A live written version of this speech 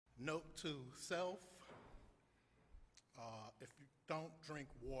Note to self, if you don't drink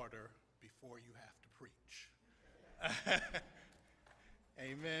water before you have to preach.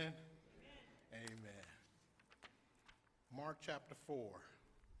 Amen. Amen. Mark chapter 4.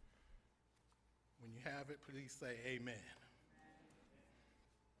 When you have it, please say amen.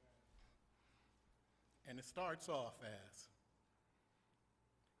 And it starts off as,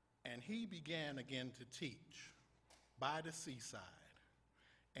 "And he began again to teach by the seaside,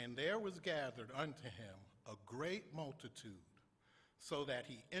 and there was gathered unto him a great multitude, so that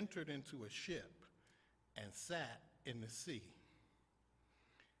he entered into a ship and sat in the sea.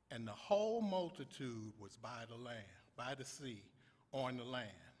 And the whole multitude was by the sea, on the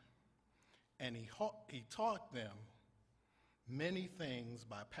land. And he taught them many things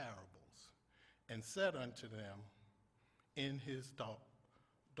by parables, and said unto them in his doctrine,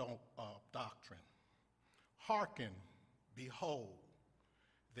 Hearken, behold,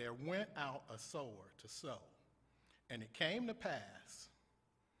 there went out a sower to sow. And it came to pass,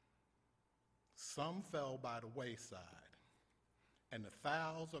 some fell by the wayside, and the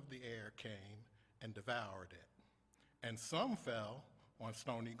fowls of the air came and devoured it. And some fell on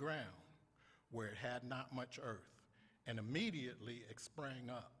stony ground, where it had not much earth, and immediately it sprang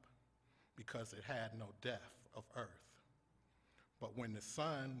up, because it had no depth of earth. But when the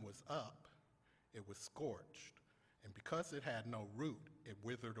sun was up, it was scorched, and because it had no root, it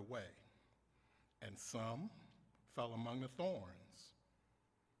withered away. And some fell among the thorns.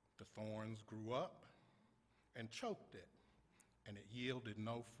 The thorns grew up and choked it, and it yielded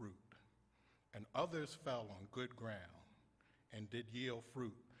no fruit. And others fell on good ground, and did yield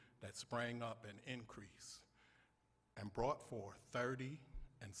fruit that sprang up and increased, and brought forth 30,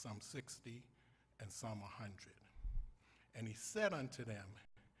 and some 60, and some 100. And he said unto them,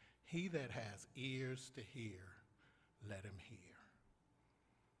 He that has ears to hear, let him hear.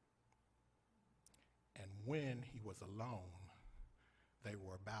 And when he was alone, they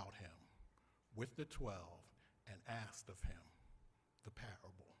were about him with the 12, and asked of him the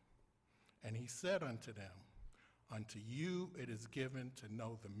parable. And he said unto them, Unto you it is given to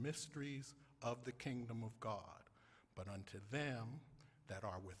know the mysteries of the kingdom of God, but unto them that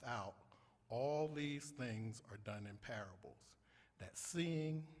are without, all these things are done in parables, that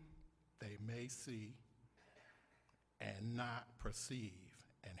seeing they may see and not perceive,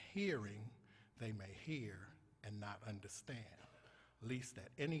 and hearing they may hear and not understand, lest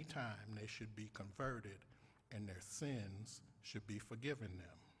at any time they should be converted and their sins should be forgiven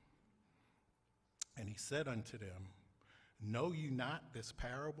them. And he said unto them, Know you not this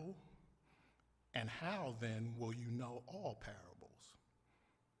parable? And how then will you know all parables?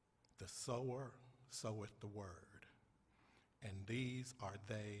 The sower soweth the word, and these are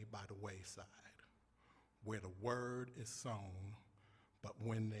they by the wayside, where the word is sown. But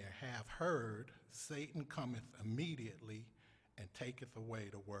when they have heard, Satan cometh immediately and taketh away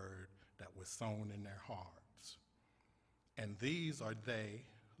the word that was sown in their hearts. And these are they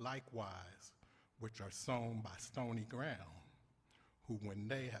likewise which are sown by stony ground, who when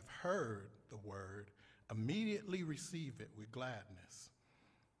they have heard the word, immediately receive it with gladness,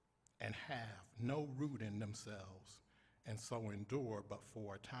 and have no root in themselves, and so endure but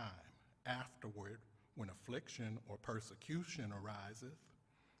for a time. Afterward, when affliction or persecution ariseth,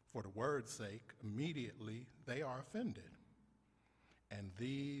 for the word's sake, immediately they are offended. And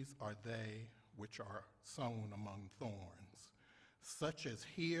these are they which are sown among thorns, such as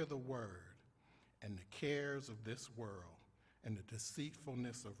hear the word, and the cares of this world, and the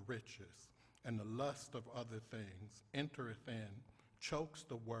deceitfulness of riches, and the lust of other things entereth in, chokes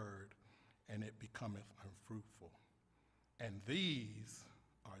the word, and it becometh unfruitful. And these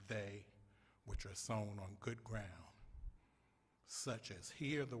are they which are sown on good ground, such as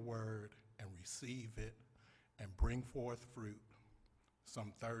hear the word and receive it, and bring forth fruit,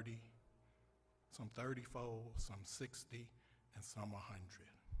 some 30, some 30-fold, some 60, and some 100.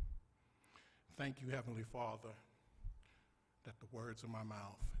 Thank you, Heavenly Father, that the words of my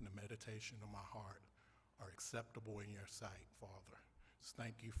mouth and the meditation of my heart are acceptable in your sight, Father. Just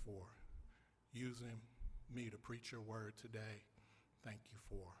thank you for using me to preach your word today. Thank you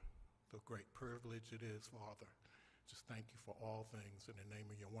for the great privilege it is, Father. Just thank you for all things in the name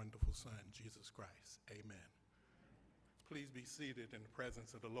of your wonderful Son, Jesus Christ. Amen. Please be seated in the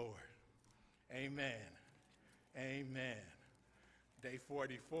presence of the Lord. Amen. Amen. Day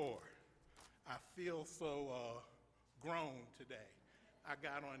 44. I feel so grown today. I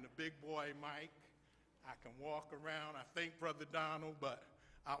got on the big boy mic. I can walk around. I think, Brother Donald, but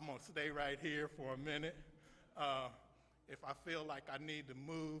I'm going to stay right here for a minute. If I feel like I need to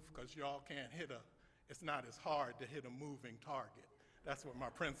move, because y'all can't it's not as hard to hit a moving target. That's what my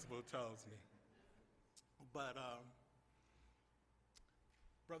principal tells me. But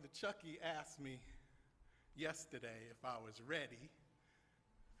Brother Chucky asked me yesterday if I was ready,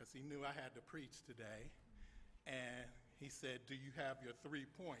 because he knew I had to preach today. And he said, "Do you have your 3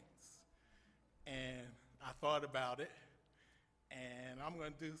 points?" And I thought about it, and I'm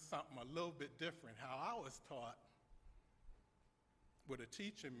going to do something a little bit different. How I was taught with a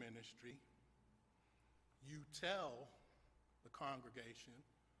teaching ministry, you tell the congregation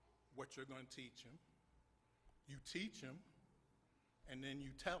what you're going to teach them, you teach them, and then you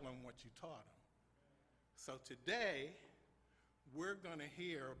tell them what you taught them. So today, we're going to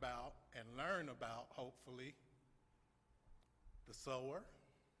hear about and learn about, hopefully, the sower,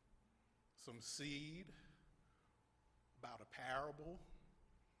 some seed, about a parable,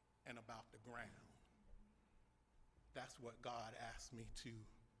 and about the ground. That's what God asked me to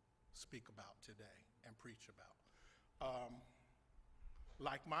speak about today and preach about.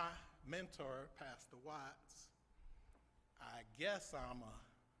 Like my mentor, Pastor Watts, I guess I'm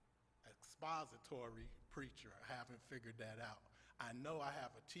an expository preacher. I haven't figured that out. I know I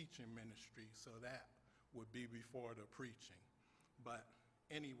have a teaching ministry, so that would be before the preaching. But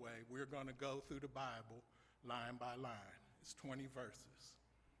anyway, we're going to go through the Bible line by line. It's 20 verses.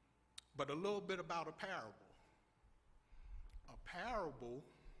 But a little bit about a parable. A parable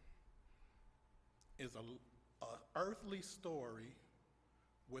is an earthly story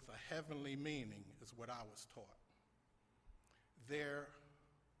with a heavenly meaning, is what I was taught. There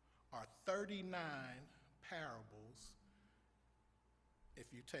are 39 parables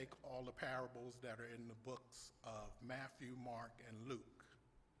if you take all the parables that are in the books of Matthew, Mark, and Luke.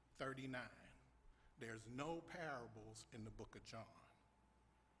 39. There's no parables in the book of John.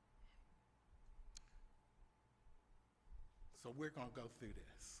 So we're going to go through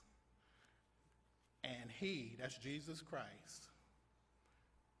this. And he, that's Jesus Christ,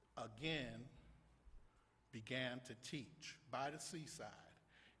 again began to teach by the seaside.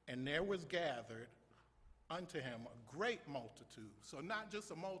 And there was gathered unto him a great multitude. So not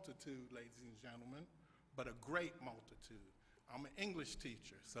just a multitude, ladies and gentlemen, but a great multitude. I'm an English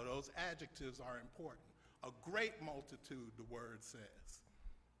teacher, so those adjectives are important. A great multitude, the word says.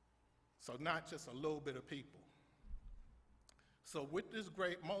 So not just a little bit of people. So with this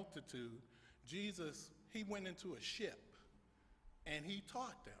great multitude, Jesus, he went into a ship and he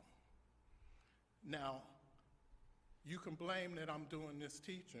taught them. Now, you can blame that I'm doing this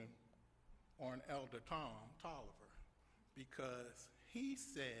teaching on Elder Tom Tolliver, because he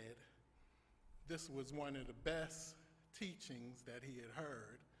said this was one of the best teachings that he had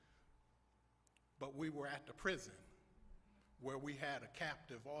heard, but we were at the prison where we had a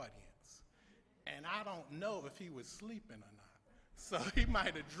captive audience. And I don't know if he was sleeping or not. So he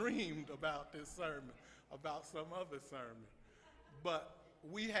might have dreamed about this sermon, about some other sermon. But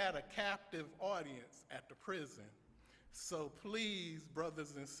we had a captive audience at the prison. So please,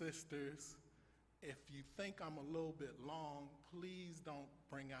 brothers and sisters, if you think I'm a little bit long, please don't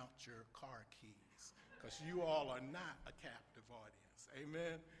bring out your car keys, because you all are not a captive audience.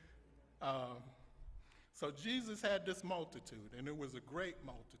 Amen? So Jesus had this multitude, and it was a great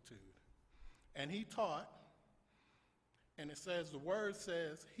multitude. And he taught, and it says, the word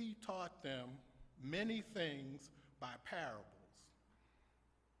says, he taught them many things by parables,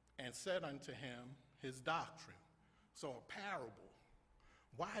 and said unto him his doctrine. So a parable.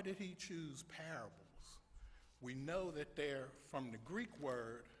 Why did he choose parables? We know that they're from the Greek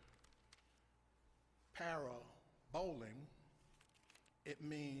word paraboling. It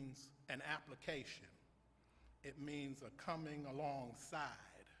means an application. It means a coming alongside,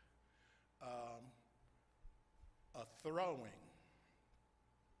 a throwing.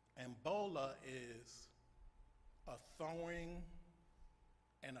 And bola is a throwing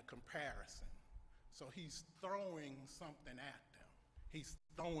and a comparison. So he's throwing something at them. He's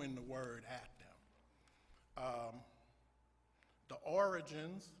throwing the word at them. The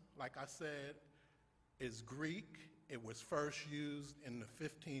origins, like I said, is Greek. It was first used in the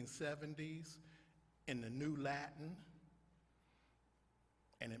 1570s in the New Latin.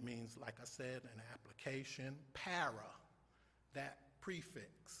 And it means, like I said, an application. Para, that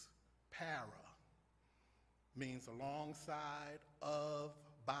prefix, para, means alongside, of,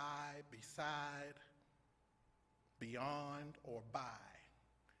 by, beside, beyond, or by.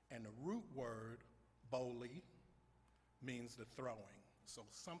 And the root word, boli, means the throwing. So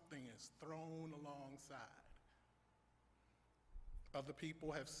something is thrown alongside. Other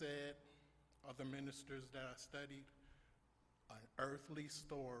people have said, other ministers that I studied, an earthly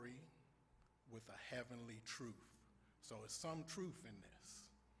story with a heavenly truth. So it's some truth in this.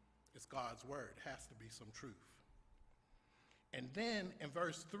 It's God's word. It has to be some truth. And then in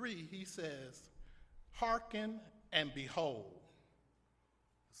verse 3, he says, hearken and behold.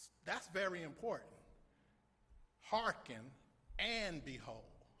 That's very important. Hearken and behold.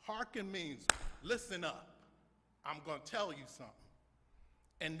 Hearken means listen up. I'm going to tell you something.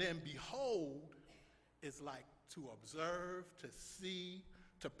 And then behold is like to observe, to see,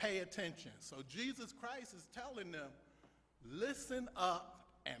 to pay attention. So Jesus Christ is telling them, listen up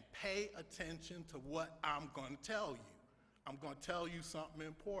and pay attention to what I'm going to tell you. I'm going to tell you something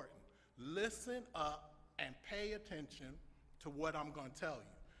important. Listen up and pay attention to what I'm going to tell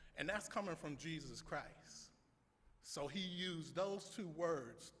you. And that's coming from Jesus Christ. So he used those two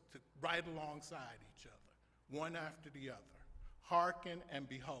words to right alongside each other, one after the other. Hearken and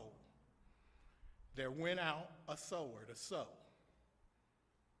behold. There went out a sower to sow.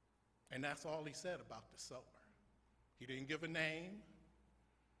 And that's all he said about the sower. He didn't give a name.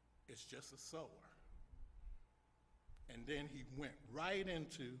 It's just a sower. And then he went right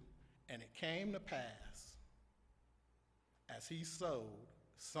into, and it came to pass, as he sowed,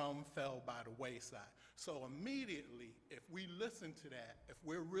 some fell by the wayside. So immediately, if we listen to that, if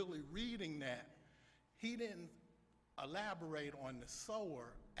we're really reading that, he didn't elaborate on the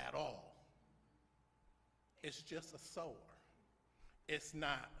sower at all. It's just a sower. It's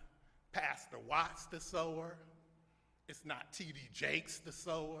not Pastor Watts the sower. It's not T.D. Jakes the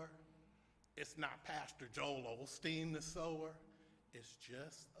sower. It's not Pastor Joel Osteen the sower. It's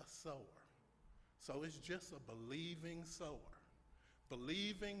just a sower. So it's just a believing sower.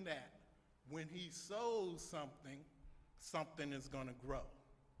 Believing that when he sows something, something is going to grow.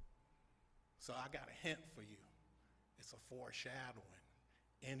 So I got a hint for you. It's a foreshadowing.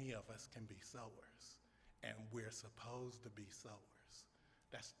 Any of us can be sowers, and we're supposed to be sowers.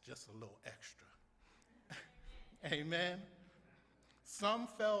 That's just a little extra. Amen. Some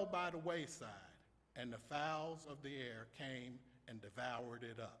fell by the wayside, and the fowls of the air came and devoured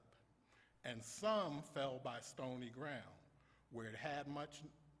it up. And some fell by stony ground, where it had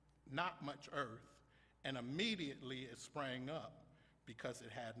not much earth, and immediately it sprang up, because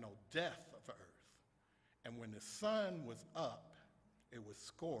it had no depth of earth. And when the sun was up, it was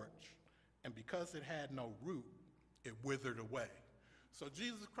scorched, and because it had no root, it withered away. So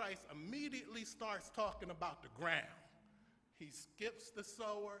Jesus Christ immediately starts talking about the ground. He skips the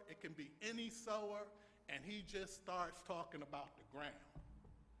sower. It can be any sower, and he just starts talking about the ground,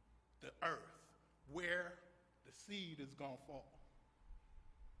 the earth, where the seed is going to fall.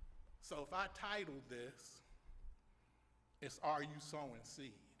 So if I title this, it's Are You Sowing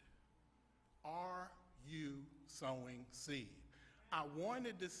Seed? Are you sowing seed? I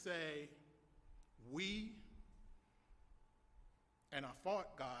wanted to say we, and I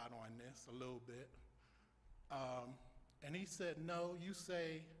fought God on this a little bit. And he said, no, you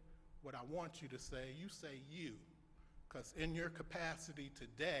say what I want you to say. You say you, because in your capacity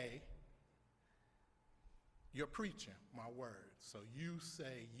today, you're preaching my words. So you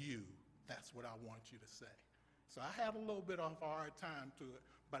say you. That's what I want you to say. So I had a little bit of a hard time to it,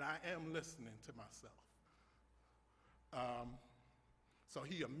 but I am listening to myself. So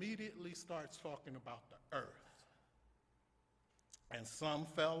he immediately starts talking about the earth. And some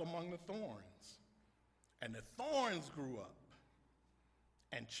fell among the thorns. And the thorns grew up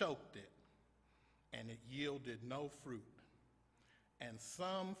and choked it, and it yielded no fruit. And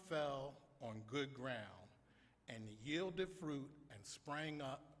some fell on good ground, and it yielded fruit and sprang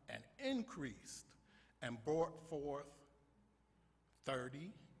up and increased and brought forth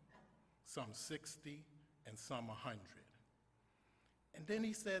 30, some 60, and some 100. And then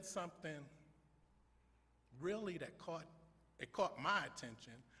he said something really that caught my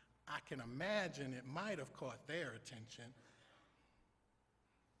attention. I can imagine it might have caught their attention.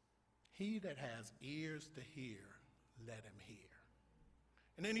 He that has ears to hear, let him hear.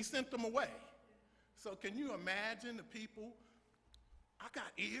 And then he sent them away. So can you imagine the people? I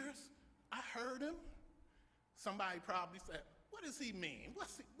got ears. I heard him. Somebody probably said, what does he mean?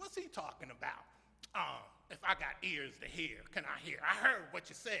 What's he talking about? If I got ears to hear, can I hear? I heard what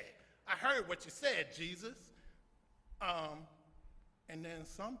you said. I heard what you said, Jesus. And then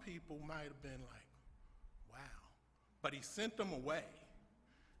some people might have been like, wow. But he sent them away.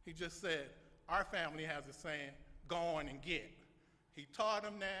 He just said, our family has a saying, go on and get. He taught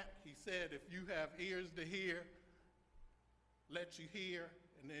them that. He said, if you have ears to hear, let you hear.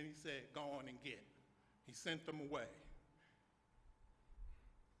 And then he said, go on and get. He sent them away.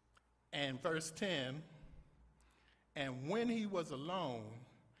 And verse 10, and when he was alone,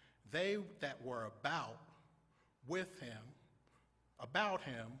 they that were about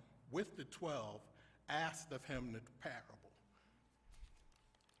him with the 12 asked of him the parable.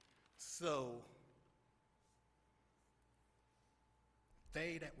 So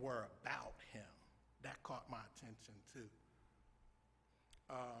they that were about him. That caught my attention too.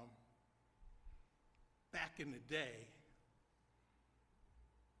 Back in the day,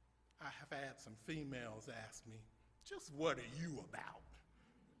 I have had some females ask me, just what are you about?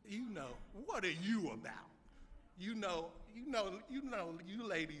 What are you about? You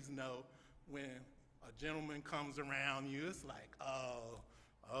ladies know when a gentleman comes around you, it's like,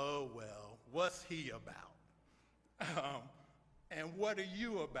 oh well, what's he about? And what are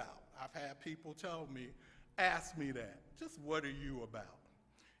you about? I've had people ask me that, just what are you about?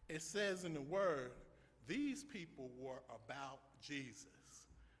 It says in the word, these people were about Jesus.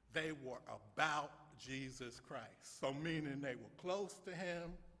 They were about Jesus Christ. So meaning they were close to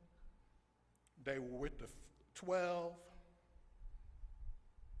him, they were with the 12,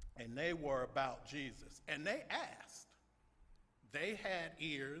 and they were about Jesus. And they asked. They had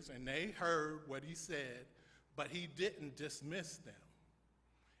ears and they heard what he said, but he didn't dismiss them.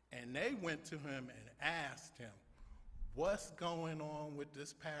 And they went to him and asked him, what's going on with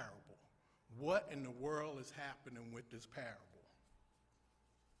this parable? What in the world is happening with this parable?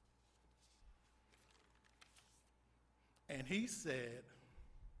 And he said,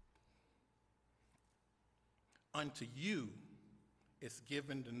 unto you is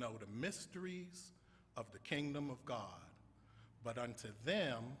given to know the mysteries of the kingdom of God, but unto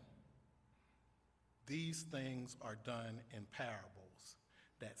them these things are done in parables,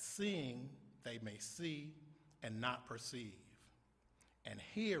 that seeing they may see and not perceive, and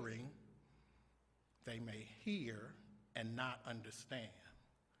hearing they may hear and not understand,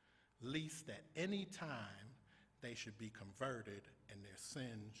 lest at any time they should be converted and their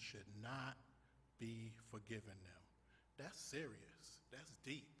sins should not be forgiven them. That's serious. That's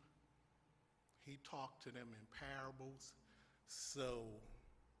deep. He talked to them in parables, so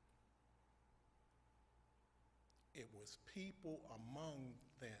it was people among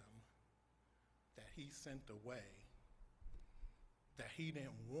them that he sent away that he didn't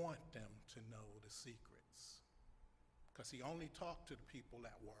want them to know the secrets, because he only talked to the people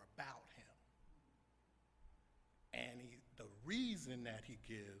that were about him. And the reason that he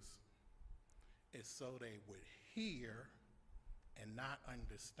gives is so they would hear and not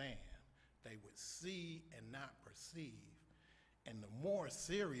understand. They would see and not perceive. And the more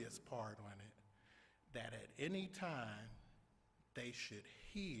serious part on it, that at any time they should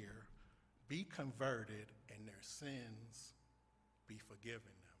hear, be converted, and their sins be forgiven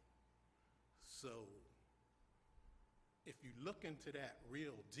them. So if you look into that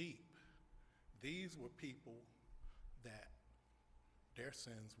real deep, these were people that their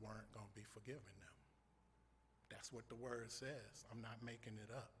sins weren't going to be forgiven them. That's what the word says. I'm not making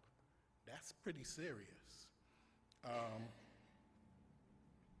it up. That's pretty serious.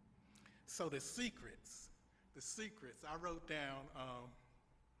 So the secrets, I wrote down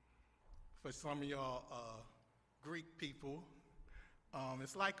for some of y'all Greek people,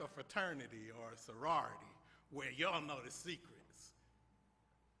 it's like a fraternity or a sorority where y'all know the secrets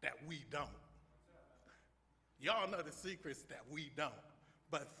that we don't. Y'all know the secrets that we don't.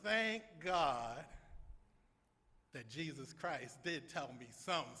 But thank God that Jesus Christ did tell me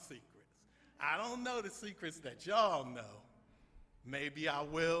some secrets. I don't know the secrets that y'all know. Maybe I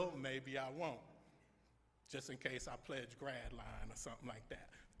will, maybe I won't. Just in case I pledge grad line or something like that.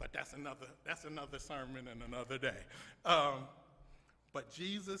 But that's another sermon and another day. But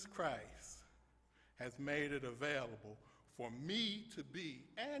Jesus Christ has made it available for me to be,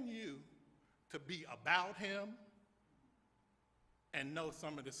 and you, to be about him and know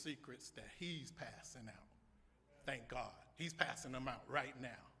some of the secrets that he's passing out. Thank God. He's passing them out right now.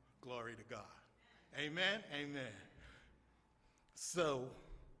 Glory to God. Amen? Amen. So,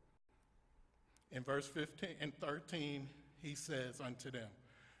 in verse 15 and 13, he says unto them,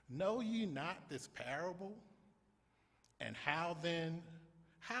 know ye not this parable? And how then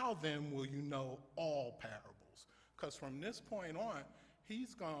will you know all parables? Because from this point on,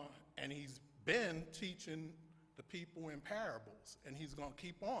 he's gone and he's been teaching the people in parables, and he's going to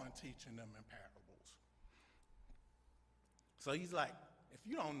keep on teaching them in parables. So he's like, if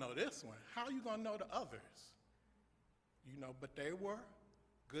you don't know this one, how are you going to know the others? But they were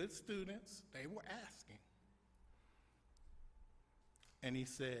good students. They were asking. And he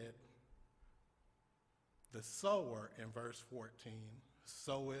said, the sower, in verse 14,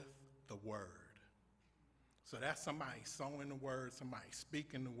 soweth the word. So that's somebody sowing the word, somebody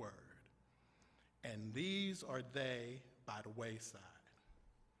speaking the word. And these are they by the wayside,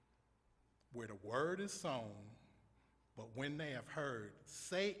 where the word is sown, but when they have heard,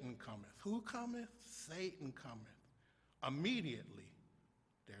 Satan cometh. Who cometh? Satan cometh. Immediately.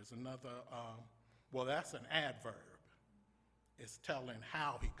 There's another, that's an adverb. It's telling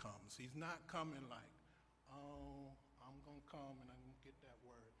how he comes. He's not coming like, oh, I'm going to come and I'm going to get that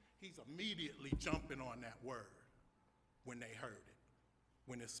word. He's immediately jumping on that word when they heard it,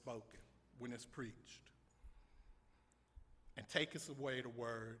 when it's spoken, when it's preached. And taketh away the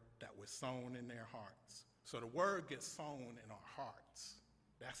word that was sown in their hearts. So the word gets sown in our hearts.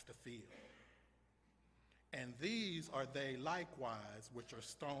 That's the field. And these are they likewise which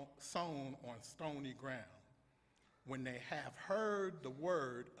are sown on stony ground. When they have heard the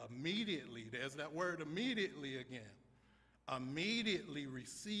word immediately, there's that word immediately again, immediately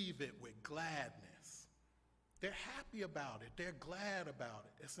receive it with gladness. They're happy about it. They're glad about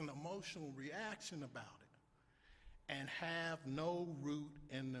it. It's an emotional reaction about it. And have no root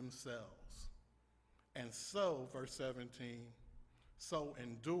in themselves. And so, verse 17, so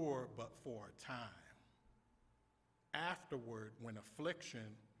endure but for a time. Afterward, when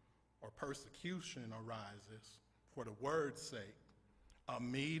affliction or persecution arises for the word's sake,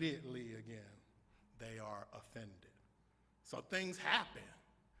 immediately again they are offended. So things happen.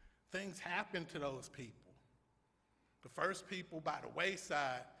 Things happen to those people. The first people by the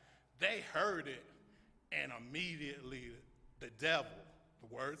wayside, they heard it, and immediately the devil,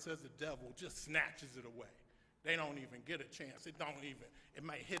 the word says the devil, just snatches it away. They don't even get a chance. It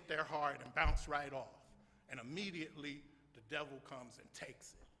might hit their heart and bounce right off. And immediately the devil comes and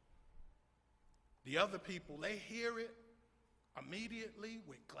takes it. The other people, they hear it immediately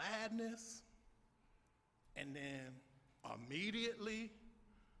with gladness, and then immediately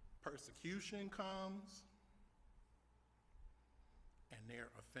persecution comes, and they're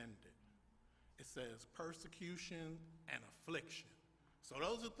offended. It says persecution and affliction. So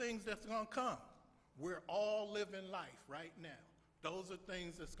those are things that's going to come. We're all living life right now. Those are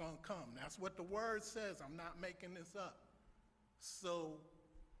things that's going to come. That's what the word says. I'm not making this up. So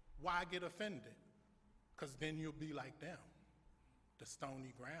why get offended? Because then you'll be like them, the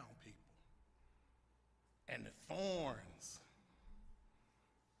stony ground people. And the thorns,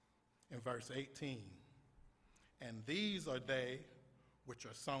 in verse 18, and these are they which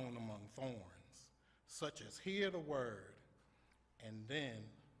are sown among thorns, such as hear the word, and then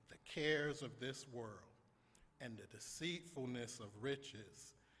the cares of this world, and the deceitfulness of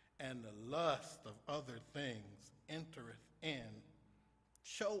riches, and the lust of other things entereth in,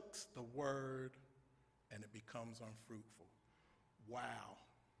 chokes the word, and it becomes unfruitful. Wow.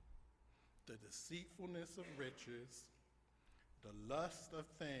 The deceitfulness of riches, the lust of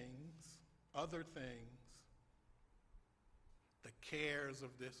things, other things, the cares of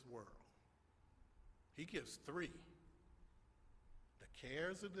this world. He gives three. The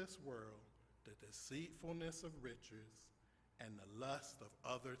cares of this world, the deceitfulness of riches, and the lust of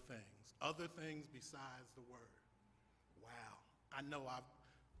other things besides the word. Wow. I know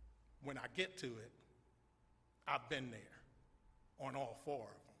when I get to it, I've been there on all four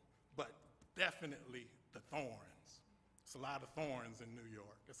of them, but definitely the thorns. It's a lot of thorns in New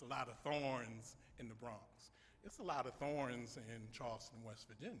York. It's a lot of thorns in the Bronx. It's a lot of thorns in Charleston, West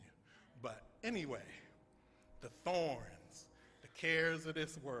Virginia. But anyway, the thorns, the cares of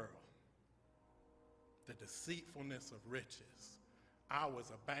this world, the deceitfulness of riches. I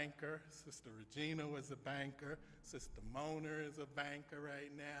was a banker. Sister Regina was a banker. Sister Mona is a banker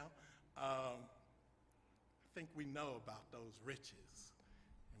right now. I think we know about those riches.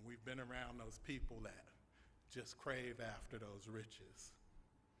 And we've been around those people that just crave after those riches.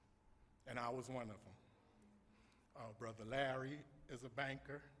 And I was one of them. Brother Larry is a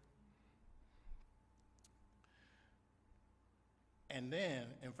banker. And then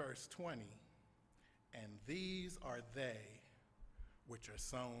in verse 20, and these are they which are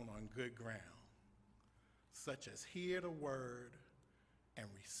sown on good ground, such as hear the word and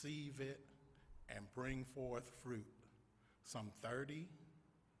receive it and bring forth fruit, some 30,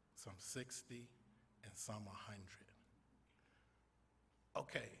 some 60, and some 100.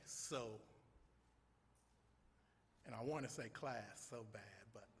 Okay, so, and I want to say class so bad,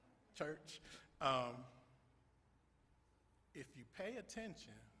 but church, if you pay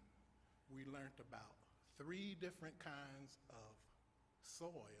attention, we learned about 3 different kinds of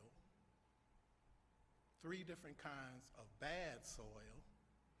soil, 3 different kinds of bad soil,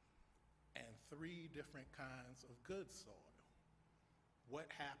 and 3 different kinds of good soil. What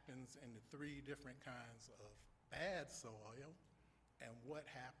happens in the 3 different kinds of bad soil, and what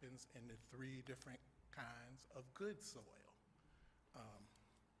happens in the 3 different kinds of good soil?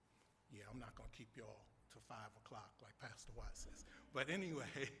 Yeah, I'm not going to keep y'all till 5 o'clock like Pastor White says. But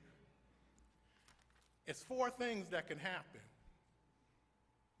anyway, it's 4 things that can happen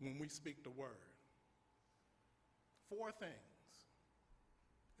when we speak the word. 4 things.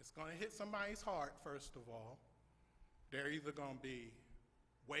 It's going to hit somebody's heart, first of all. They're either going to be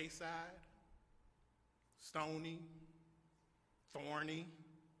wayside, stony, thorny,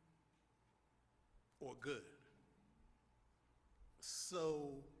 or good.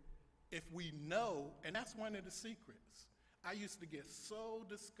 So if we know, and that's one of the secrets, I used to get so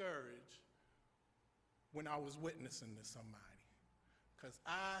discouraged when I was witnessing to somebody, because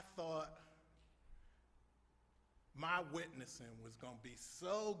I thought my witnessing was going to be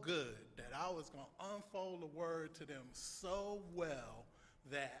so good that I was going to unfold the word to them so well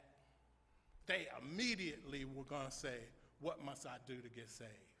that they immediately were going to say, what must I do to get saved?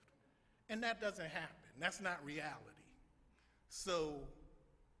 And that doesn't happen. That's not reality. So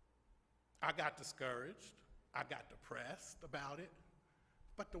I got discouraged. I got depressed about it.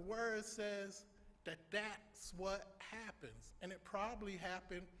 But the word says that that's what happens. And it probably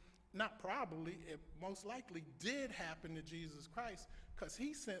happened, not probably, it most likely did happen to Jesus Christ, because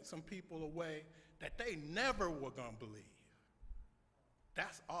he sent some people away that they never were going to believe.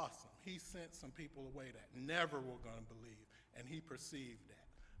 That's awesome. He sent some people away that never were going to believe, and he perceived that.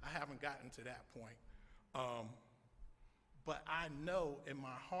 I haven't gotten to that point. But I know in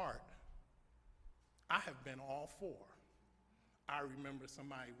my heart, I have been all for. I remember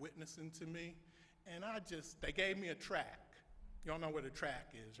somebody witnessing to me, and they gave me a track. Y'all know what a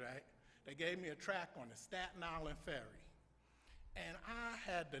track is, right? They gave me a track on the Staten Island Ferry. And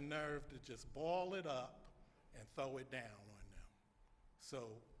I had the nerve to just ball it up and throw it down on them. So,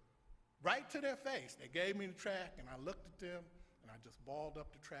 right to their face, they gave me the track, and I looked at them, and I just balled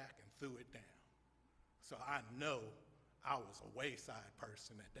up the track and threw it down. So I know I was a wayside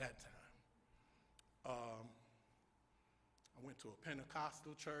person at that time. I went to a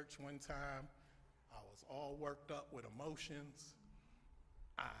Pentecostal church one time. I was all worked up with emotions.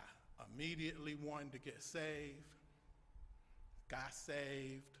 I immediately wanted to get saved, got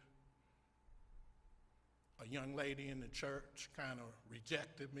saved. A young lady in the church kind of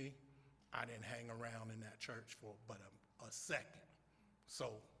rejected me. I didn't hang around in that church for but a second.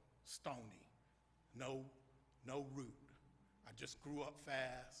 So stony, no root. I just grew up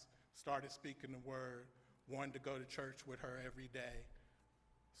fast, started speaking the word, wanted to go to church with her every day.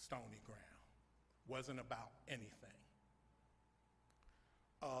 Stony ground. Wasn't about anything.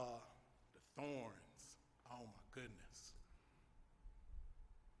 The thorns, oh my goodness.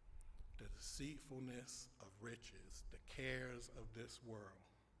 The deceitfulness of riches, the cares of this world.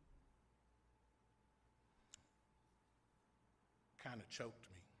 Kind of choked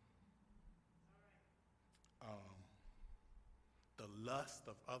me. The lust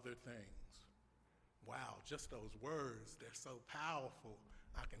of other things. Wow, just those words, they're so powerful.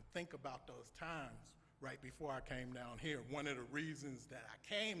 I can think about those times right before I came down here. One of the reasons that I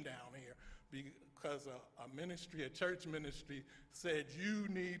came down here, because a church ministry said, you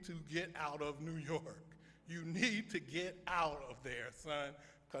need to get out of New York. You need to get out of there, son,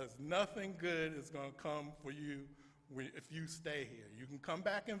 because nothing good is going to come for you if you stay here. You can come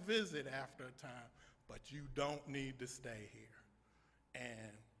back and visit after a time, but you don't need to stay here.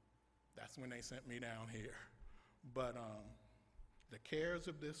 And that's when they sent me down here. But the cares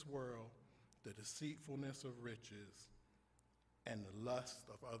of this world, the deceitfulness of riches, and the lust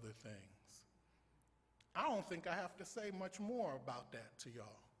of other things. I don't think I have to say much more about that to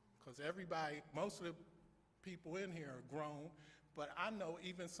y'all, because most of the people in here are grown, but I know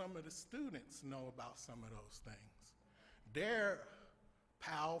even some of the students know about some of those things. They're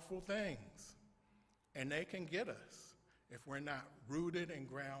powerful things, and they can get us if we're not rooted and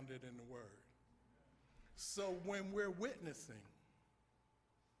grounded in the word. So when we're witnessing,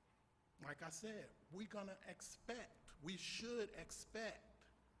 like I said, we should expect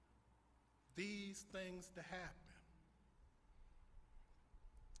these things to happen.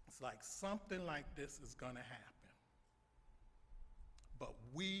 It's like something like this is going to happen. But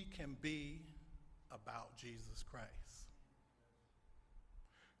we can be about Jesus Christ.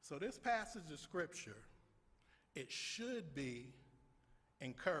 So this passage of scripture, it should be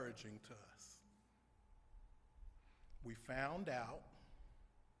encouraging to us. We found out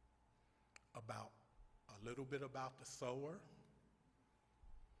a little bit about the sower,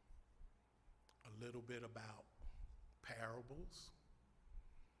 a little bit about parables,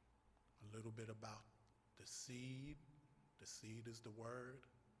 a little bit about the seed is the word,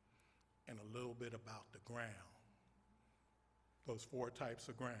 and a little bit about the ground, those 4 types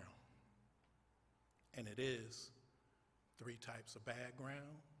of ground. And it is 3 types of bad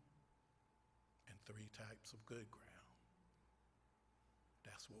ground and 3 types of good ground.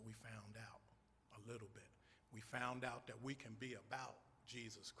 That's what we found out a little bit. We found out that we can be about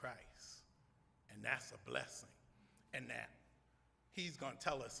Jesus Christ, and that's a blessing, and that he's going to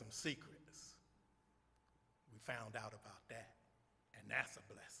tell us some secrets. We and found out about that. And that's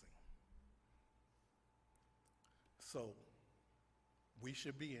a blessing. So we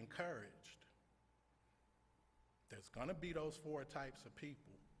should be encouraged. There's going to be those 4 types of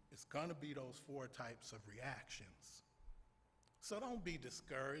people. It's going to be those 4 types of reactions. So don't be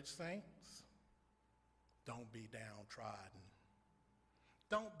discouraged, saints. Don't be downtrodden.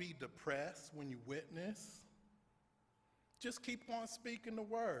 Don't be depressed when you witness. Just keep on speaking the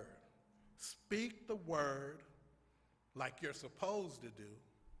word. Speak the word like you're supposed to do.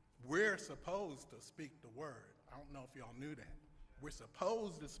 We're supposed to speak the word. I don't know if y'all knew that. We're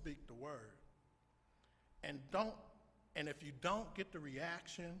supposed to speak the word. And if you don't get the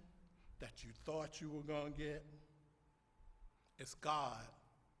reaction that you thought you were going to get, it's God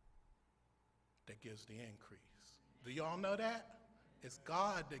that gives the increase. Do y'all know that? It's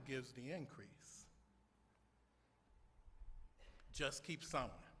God that gives the increase. Just keep sowing.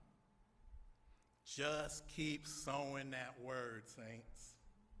 Just keep sowing that word, saints.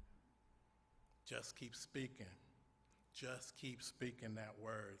 Just keep speaking. Just keep speaking that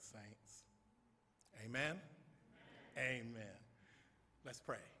word, saints. Amen? Amen. Let's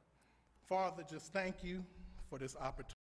pray. Father, just thank you for this opportunity.